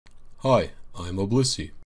Hi, I'm Blisy.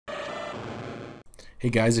 Hey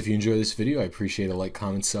guys, if you enjoy this video, I appreciate a like,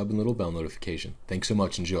 comment, sub, and little bell notification. Thanks so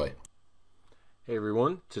much, enjoy. Hey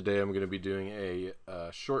everyone, today I'm going to be doing a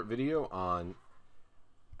short video on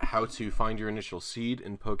how to find your initial seed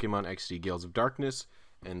in Pokemon XD Gales of Darkness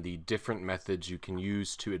and the different methods you can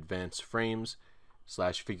use to advance frames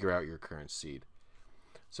 / figure out your current seed.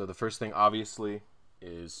 So the first thing obviously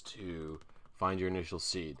is to find your initial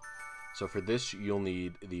seed. So for this you'll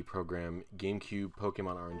need the program GameCube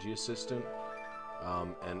Pokemon RNG Assistant.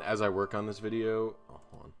 And as I work on this video,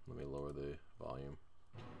 hold on, let me lower the volume.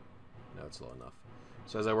 No, it's low enough.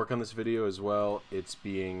 So as I work on this video as well, it's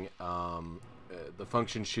being, the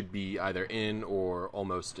function should be either in or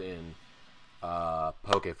almost in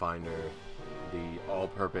Pokefinder, the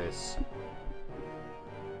all-purpose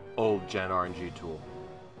old gen RNG tool.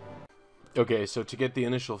 Okay, so to get the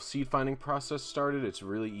initial seed finding process started, it's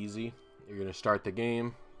really easy. You're going to start the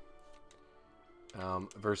game.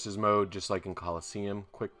 Versus mode, just like in Coliseum,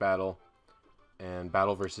 quick battle, and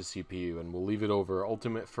battle versus CPU, and we'll leave it over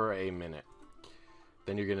ultimate for a minute.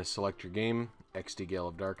 Then you're going to select your game, XD Gale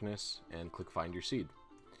of Darkness, and click find your seed.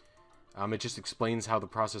 It just explains how the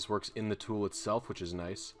process works in the tool itself, which is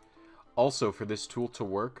nice. Also, for this tool to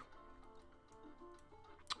work,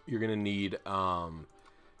 you're going to need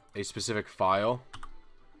a specific file.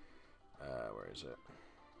 Where is it?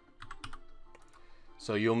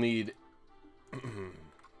 So you'll need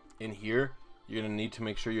in here, you're going to need to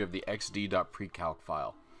make sure you have the xd.precalc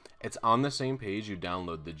file. It's on the same page you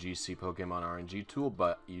download the GCPokemon RNG tool,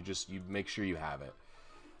 but you make sure you have it.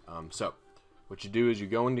 So what you do is you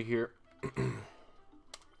go into here,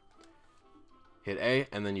 hit A,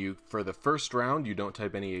 and then for the first round, you don't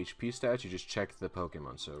type any HP stats, you just check the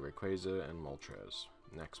Pokemon. So Rayquaza and Moltres.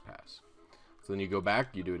 Next pass. So then you go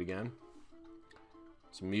back, you do it again.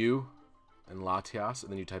 It's Mew and Latias,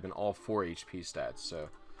 and then you type in all 4 HP stats. So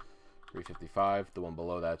 355, the one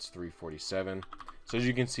below that's 347. So as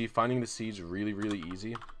you can see, finding the seeds is really, really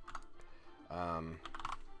easy.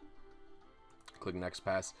 Click next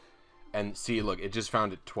pass, and see, look, it just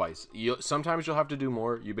found it twice. Sometimes you'll have to do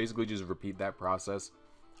more. You basically just repeat that process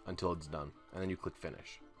until it's done, and then you click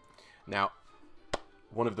finish. Now,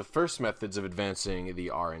 one of the first methods of advancing the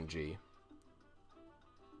RNG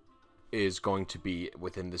is going to be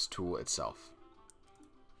within this tool itself.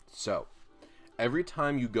 So every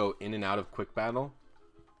time you go in and out of quick battle,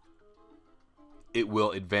 it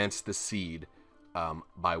will advance the seed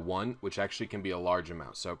by 1, which actually can be a large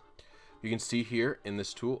amount. So you can see here in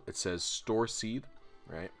this tool, it says store seed,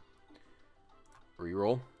 right?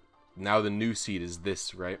 Reroll. Now the new seed is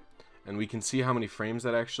this, right? And we can see how many frames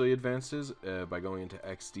that actually advances by going into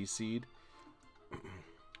XDCeed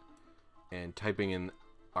and typing in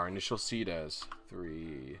our initial seed as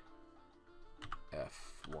 3F11.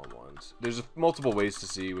 There's multiple ways to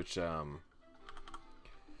see which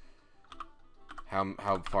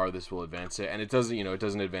how far this will advance it, and it doesn't, it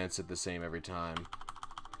doesn't advance it the same every time.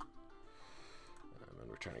 And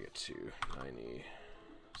we're trying to get to 90,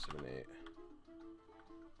 78,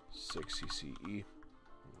 6 CCE.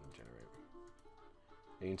 Generate.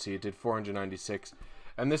 You can see it did 496,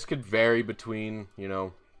 and this could vary between,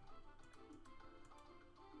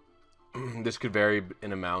 this could vary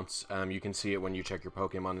in amounts. You can see it when you check your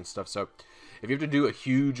Pokemon and stuff. So if you have to do a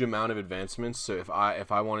huge amount of advancements, so if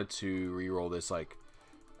I wanted to re-roll this, like,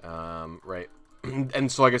 right,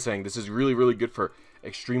 and so like I was saying, this is really, really good for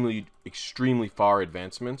extremely, extremely far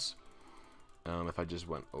advancements. If I just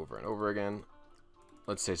went over and over again,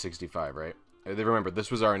 let's say 65, right? Remember,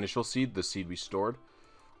 this was our initial seed, the seed we stored.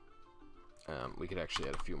 We could actually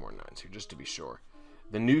add a few more 9s here just to be sure.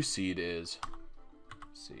 The new seed is,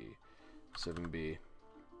 let's see, 7B,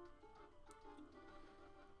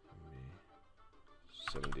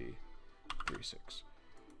 70, 36.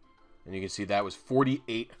 And you can see that was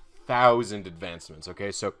 48,000 advancements,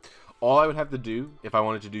 okay? So all I would have to do if I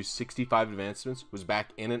wanted to do 65 advancements was back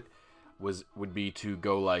in it, would be to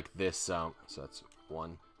go like this. So that's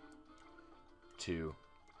 1, 2,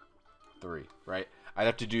 3, right? I'd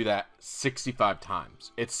have to do that 65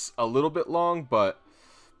 times. It's a little bit long, but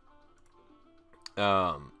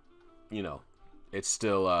it's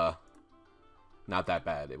still not that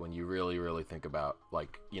bad when you really, really think about,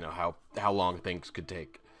 like, how long things could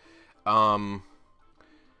take. So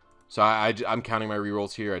I'm counting my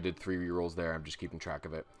rerolls here. I did 3 rerolls there. I'm just keeping track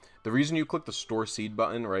of it. The reason you click the store seed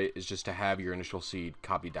button, right, is just to have your initial seed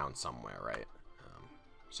copied down somewhere, right?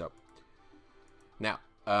 So now,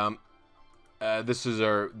 this is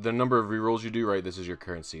the number of rerolls you do, right? This is your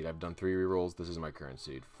current seed. I've done 3 rerolls. This is my current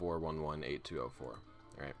seed, 4118204. All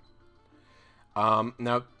right.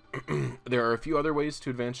 Now there are a few other ways to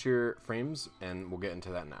advance your frames, and we'll get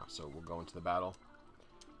into that now. So we'll go into the battle.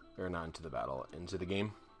 Or not into the battle, into the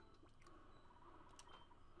game.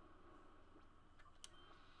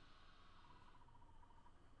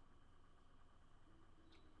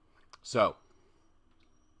 So,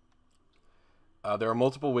 there are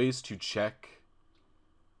multiple ways to check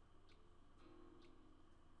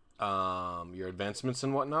your advancements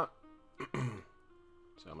and whatnot.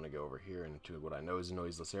 So I'm going to go over here into what I know is a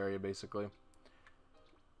noiseless area, basically.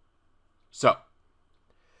 So,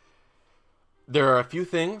 there are a few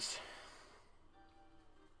things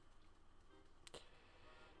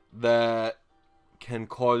that can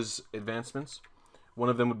cause advancements. One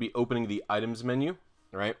of them would be opening the items menu,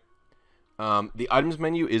 right? The items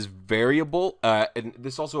menu is variable, and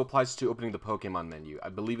this also applies to opening the Pokemon menu. I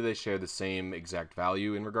believe they share the same exact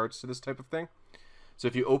value in regards to this type of thing. So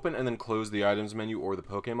if you open and then close the items menu or the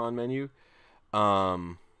Pokemon menu,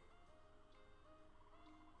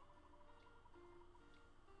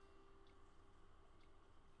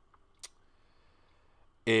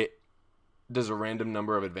 it does a random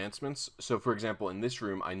number of advancements. So for example, in this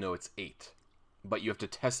room, I know it's 8, but you have to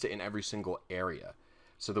test it in every single area.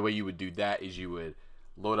 So the way you would do that is you would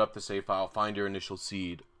load up the save file, find your initial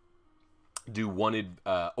seed, do one,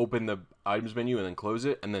 open the items menu and then close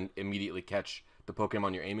it, and then immediately catch the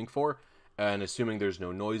Pokemon you're aiming for. And assuming there's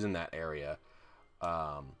no noise in that area,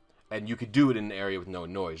 and you could do it in an area with no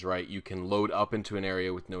noise, right? You can load up into an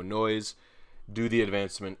area with no noise, do the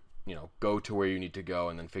advancement, you know, go to where you need to go,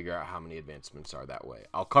 and then figure out how many advancements are that way.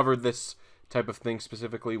 I'll cover this type of thing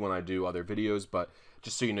specifically when I do other videos, but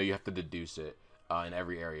just so you know, you have to deduce it in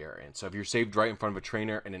every area you're in. So if you're saved right in front of a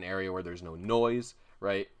trainer in an area where there's no noise,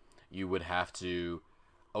 right, you would have to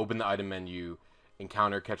open the item menu,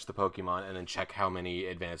 encounter, catch the Pokemon, and then check how many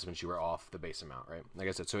advancements you were off the base amount, right? Like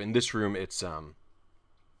I said, so in this room, it's about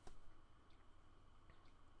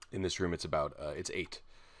it's 8.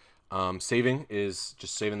 Saving is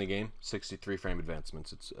just saving the game, 63 frame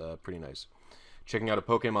advancements. It's pretty nice. Checking out a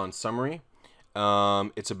Pokemon summary,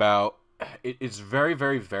 it's very,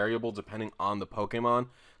 very variable depending on the Pokemon.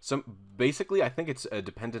 Basically, I think it's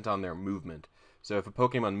dependent on their movement. So if a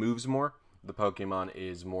Pokemon moves more, the Pokemon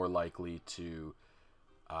is more likely to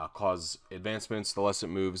cause advancements. The less it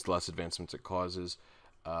moves, the less advancements it causes.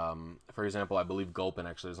 For example, I believe Gulpin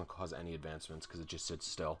actually doesn't cause any advancements because it just sits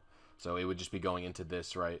still. So it would just be going into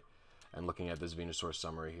this, right, and looking at this Venusaur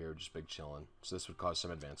summary here, just big chillin'. So this would cause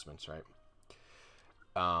some advancements, right?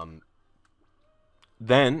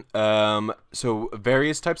 So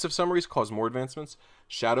various types of summaries cause more advancements.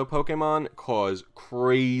 Shadow Pokemon cause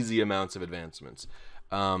crazy amounts of advancements.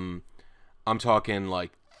 I'm talking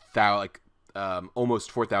like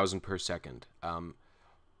almost 4,000 per second.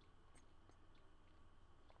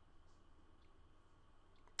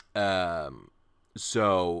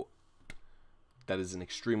 So that is an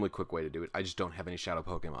extremely quick way to do it. I just don't have any Shadow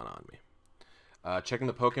Pokemon on me. Checking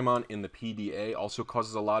the Pokemon in the PDA also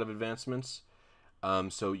causes a lot of advancements.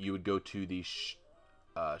 So you would go to the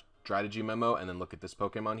strategy memo and then look at this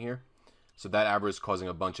Pokemon here. So that Abra is causing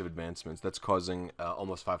a bunch of advancements. That's causing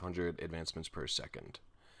almost 500 advancements per second.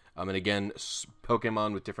 And again,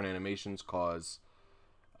 Pokemon with different animations cause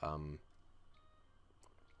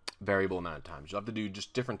variable amount of times. You'll have to do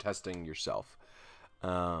just different testing yourself.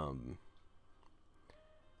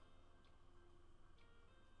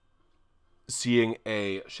 Seeing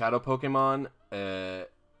a Shadow Pokemon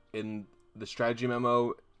in the strategy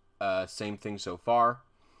memo, same thing so far.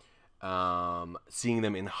 Seeing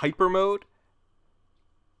them in hyper mode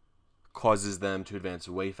causes them to advance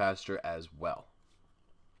way faster as well.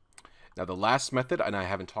 Now the last method, and I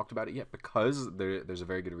haven't talked about it yet because there's a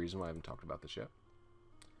very good reason why I haven't talked about this yet.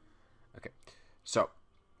 Okay, so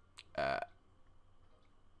it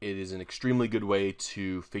is an extremely good way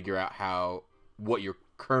to figure out what your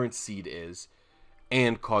current seed is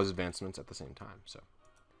and cause advancements at the same time. So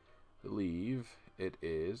I believe it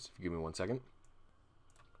is, give me 1 second.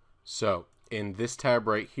 So in this tab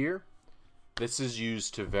right here, this is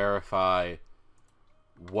used to verify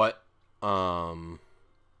what our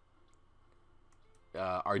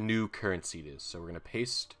new current seed is. So we're going to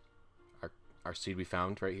paste our seed we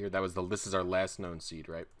found right here. This is our last known seed,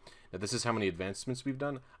 right? Now this is how many advancements we've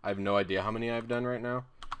done. I have no idea how many I've done right now.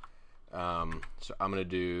 So I'm going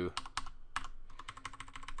to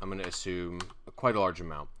assume quite a large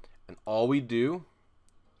amount. And all we do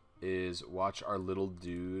is watch our little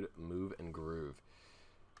dude move and groove.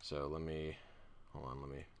 So let me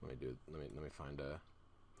find a.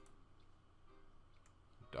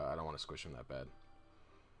 I don't want to squish him that bad.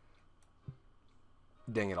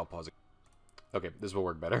 Dang it! I'll pause it. Okay, this will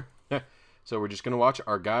work better. So we're just going to watch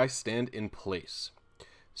our guy stand in place.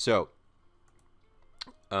 So,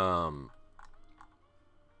 the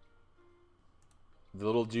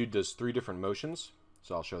little dude does 3 different motions.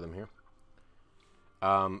 So I'll show them here.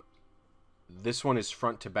 This one is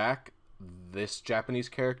front to back. This Japanese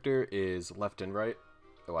character is left and right.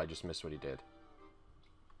 Oh, I just missed what he did.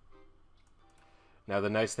 Now, the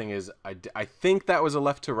nice thing is, I think that was a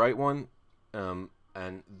left to right one.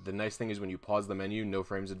 And the nice thing is when you pause the menu, no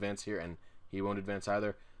frames advance here, and he won't advance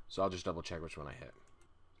either. So I'll just double check which one I hit.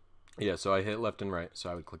 Yeah, so I hit left and right. So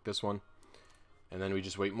I would click this one, and then we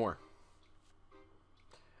just wait more.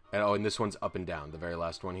 And, oh, and this one's up and down, the very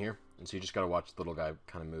last one here. And so you just got to watch the little guy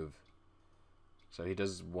kind of move. So he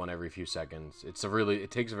does one every few seconds. It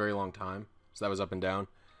takes a very long time. So that was up and down.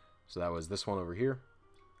 So that was this one over here.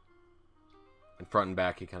 And front and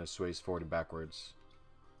back, he kind of sways forward and backwards.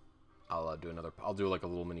 I'll do like a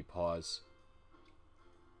little mini pause.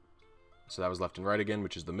 So that was left and right again,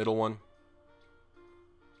 which is the middle one.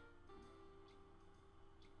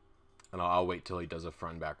 And I'll wait till he does a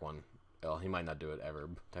front and back one. Well, he might not do it ever,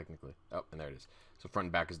 technically. Oh, and there it is. So front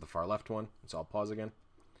and back is the far left one. So I'll pause again.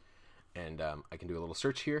 And I can do a little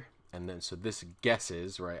search here. And then, so this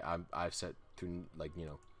guesses, right, I've set to, like, you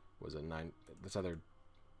know, was it 9? That's either...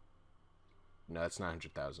 No, that's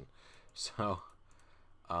 900,000. So,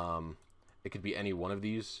 it could be any one of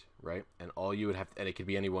these, right? And all you would have... And it could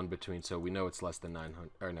be any one between... So we know it's less than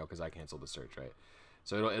 900... Or no, because I canceled the search, right?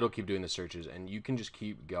 So it'll keep doing the searches. And you can just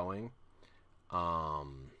keep going.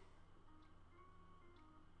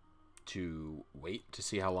 To wait to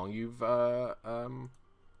see how long you've...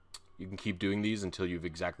 You can keep doing these until you've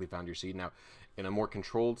exactly found your seed. Now, in a more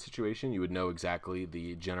controlled situation, you would know exactly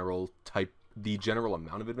the general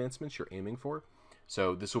amount of advancements you're aiming for.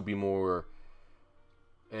 So this will be more...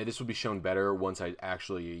 this will be shown better once I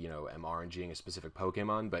actually, you know, am RNGing a specific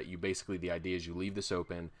Pokemon. But you basically, the idea is you leave this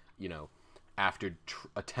open, you know, after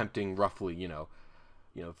attempting roughly, you know,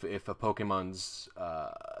 if a Pokemon's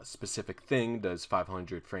specific thing does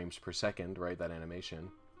 500 frames per second, right, that animation,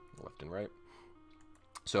 left and right.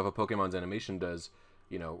 So if a Pokemon's animation does,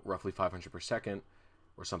 you know, roughly 500 per second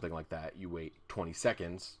or something like that, you wait 20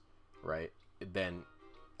 seconds, right? Then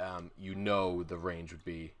you know the range would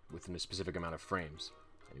be within a specific amount of frames.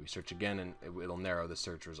 And we search again, and it'll narrow the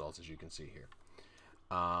search results, as you can see here.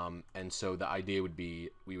 And so the idea would be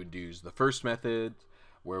we would use the first method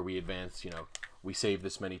where we advance, you know, we save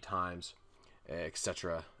this many times,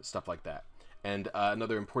 etc., stuff like that. And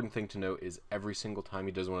another important thing to note is every single time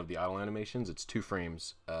he does one of the idle animations, it's 2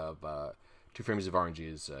 frames of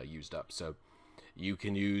RNG is used up. So you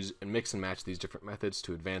can use and mix and match these different methods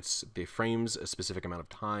to advance the frames a specific amount of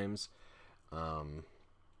times. And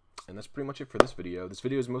that's pretty much it for this video. This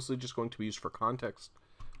video is mostly just going to be used for context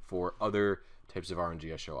for other types of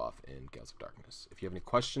RNG I show off in Gales of Darkness. If you have any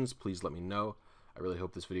questions, please let me know. I really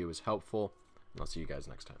hope this video was helpful, and I'll see you guys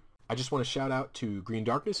next time. I just want to shout out to Green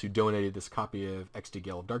Darkness, who donated this copy of XD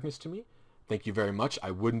Gale of Darkness to me. Thank you very much.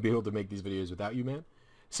 I wouldn't be able to make these videos without you, man.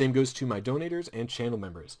 Same goes to my donators and channel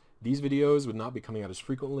members. These videos would not be coming out as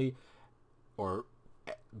frequently or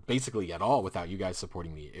basically at all without you guys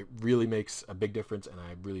supporting me. It really makes a big difference, and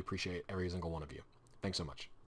I really appreciate every single one of you. Thanks so much.